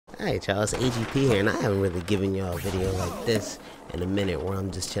Alright y'all, it's AGP here, and I haven't really given y'all a video like this in a minute where I'm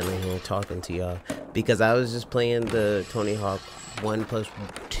just chilling here talking to y'all, because I was just playing the Tony Hawk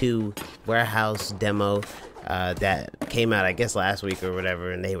 1+2 warehouse demo that came out I guess last week or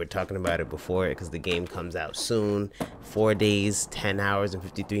whatever, and they were talking about it before it because the game comes out soon. 4 days, 10 hours and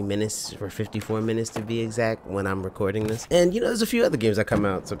 53 minutes, or 54 minutes to be exact, when I'm recording this. And you know, there's a few other games that come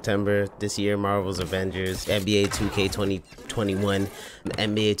out September this year: Marvel's Avengers, NBA 2K 2021,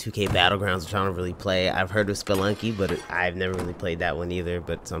 NBA 2K Battlegrounds, which I don't really play. I've heard of Spelunky, but I've never really played that one either,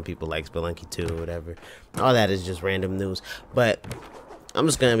 but some people like Spelunky too or whatever. All that is just random news, but I'm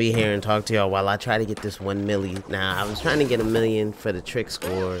just gonna be here and talk to y'all while I try to get this 1 million. Now, I was trying to get 1 million for the trick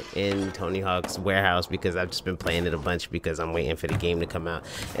score in Tony Hawk's Warehouse because I've just been playing it a bunch because I'm waiting for the game to come out,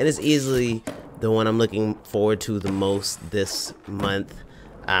 and it's easily the one I'm looking forward to the most this month.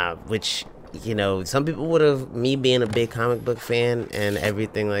 Which, you know, some people would have, me being a big comic book fan and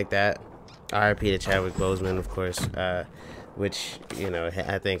everything like that. RIP to Chadwick Boseman, of course. Which, you know,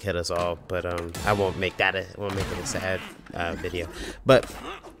 I think hit us all, but I won't make it a sad video. But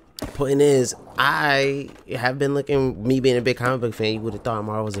point is, I have been looking, me being a big comic book fan, you would have thought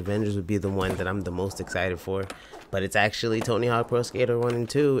Marvel's Avengers would be the one that I'm the most excited for, but it's actually Tony Hawk Pro Skater 1 and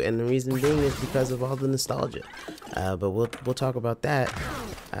 2, and the reason being is because of all the nostalgia. But we'll talk about that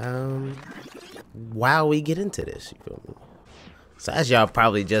while we get into this, you feel me? So as y'all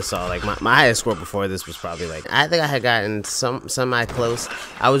probably just saw, like my highest score before this was probably like, I think I had gotten semi close.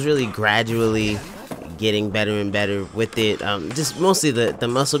 I was really gradually getting better and better with it. Just mostly the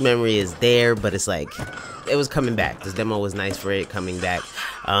muscle memory is there, but it's like it was coming back. This demo was nice for it coming back.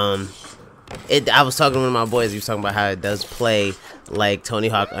 I was talking to one of my boys. He was talking about how it does play like Tony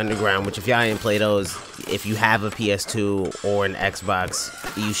Hawk Underground, which if y'all ain't play those, if you have a PS2 or an Xbox,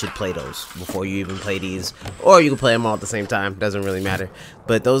 you should play those before you even play these, or you can play them all at the same time, doesn't really matter.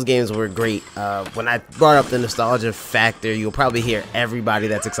 But those games were great. When I brought up the nostalgia factor, you'll probably hear everybody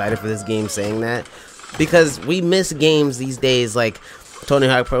that's excited for this game saying that, because we miss games these days like Tony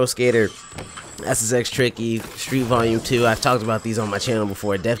Hawk Pro Skater, SSX Tricky, Street Volume 2. I've talked about these on my channel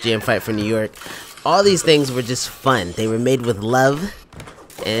before. Def Jam Fight for New York. All these things were just fun. They were made with love,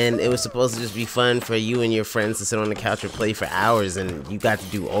 and it was supposed to just be fun for you and your friends to sit on the couch and play for hours, and you got to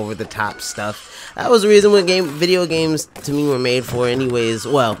do over-the-top stuff. That was the reason when video games to me were made for anyways.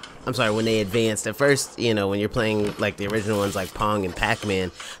 Well, I'm sorry, when they advanced. At first, you know, when you're playing like the original ones like Pong and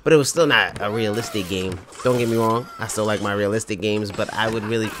Pac-Man, but it was still not a realistic game. Don't get me wrong, I still like my realistic games, but I would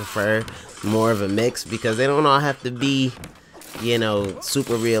really prefer more of a mix, because they don't all have to be, you know,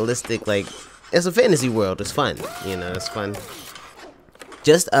 super realistic. Like, it's a fantasy world, it's fun, you know, it's fun.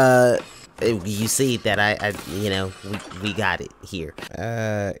 Just you see that I you know, we got it here.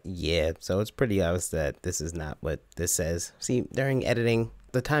 Yeah, so it's pretty obvious that this is not what this says. See, during editing,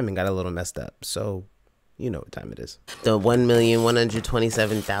 the timing got a little messed up, so you know what time it is. The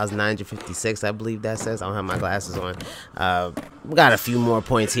 1,127,956, I believe that says. I don't have my glasses on. We got a few more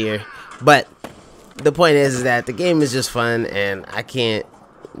points here, but the point is that the game is just fun, and I can't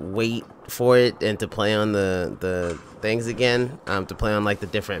wait for it and to play on the things again, to play on like the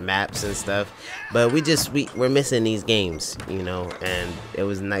different maps and stuff. But we're missing these games, you know, and it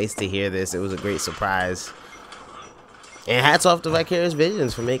was nice to hear this. It was a great surprise, and hats off to Vicarious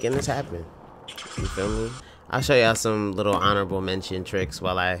Visions for making this happen. You feel me? I'll show y'all some little honorable mention tricks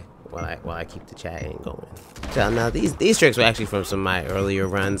while I keep the chatting going. So now these tricks were actually from some of my earlier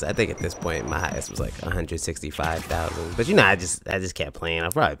runs. I think at this point my highest was like 165,000. But you know, I just kept playing. I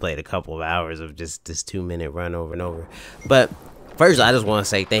probably played a couple of hours of just this 2-minute run over and over. But first, I just want to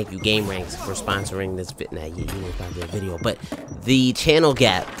say thank you, Game Ranks, for sponsoring this video. Nah, you know about the video, but the channel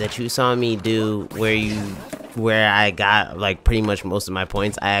gap that you saw me do, where I got like pretty much most of my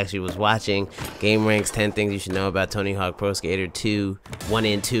points, I actually was watching Game Ranks 10 Things You Should Know About Tony Hawk Pro Skater 2, 1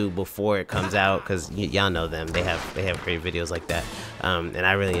 and 2 before it comes out, because y'all know them. They have great videos like that, and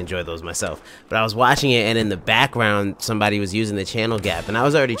I really enjoy those myself. But I was watching it, and in the background somebody was using the channel gap, and I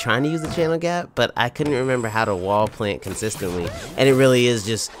was already trying to use the channel gap, but I couldn't remember how to wall plant consistently, and it really is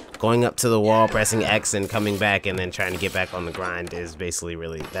just going up to the wall, pressing X, and coming back, and then trying to get back on the grind is basically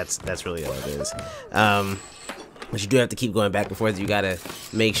really, that's really all it is. But you do have to keep going back and forth. You gotta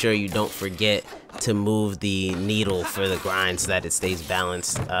make sure you don't forget to move the needle for the grind so that it stays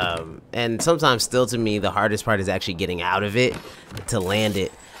balanced. And sometimes still, to me, the hardest part is actually getting out of it to land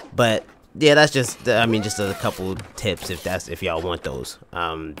it. But yeah, that's just, I mean, just a couple tips if y'all want those.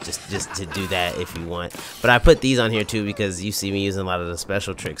 Just to do that if you want. But I put these on here too because you see me using a lot of the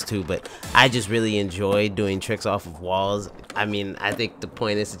special tricks too. But I just really enjoy doing tricks off of walls. I mean, I think the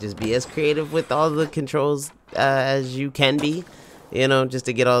point is to just be as creative with all the controls as you can be. you know, just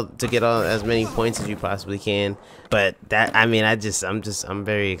to get all as many points as you possibly can. But that, I mean, I'm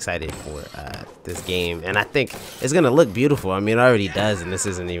very excited for this game, and I think it's gonna look beautiful. I mean, it already does, and this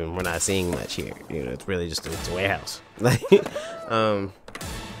isn't even, we're not seeing much here. You know, it's really just it's a warehouse. Like,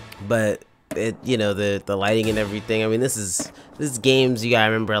 but it, you know, the lighting and everything. I mean, this game's, you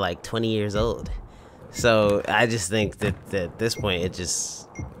gotta remember, like 20 years old. So I just think that at this point, it's just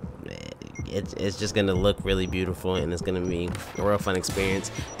gonna look really beautiful, and it's gonna be a real fun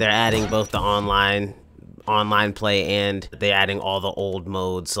experience. They're adding both the online play, and they're adding all the old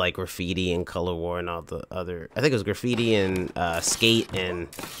modes like graffiti and color war and all the other, I think it was graffiti and skate and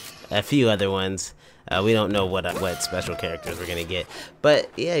a few other ones. We don't know what special characters we're gonna get, but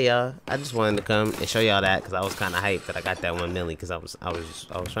yeah, y'all, I just wanted to come and show y'all that because I was kind of hyped that I got that 1 million, because I was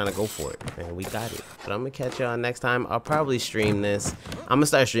trying to go for it, and we got it. But I'm gonna catch y'all next time. I'll probably stream this. I'm gonna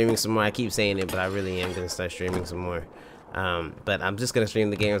start streaming some more. I keep saying it, but I really am gonna start streaming some more. But I'm just gonna stream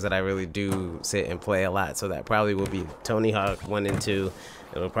the games that I really do sit and play a lot. So that probably will be Tony Hawk 1 and 2.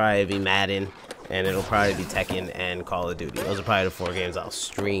 It'll probably be Madden, and it'll probably be Tekken and Call of Duty. Those are probably the 4 games I'll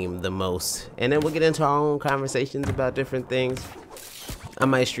stream the most. And then we'll get into our own conversations about different things. I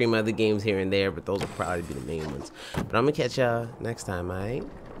might stream other games here and there, but those will probably be the main ones. But I'm gonna catch y'all next time, alright?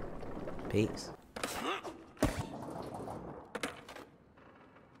 Peace.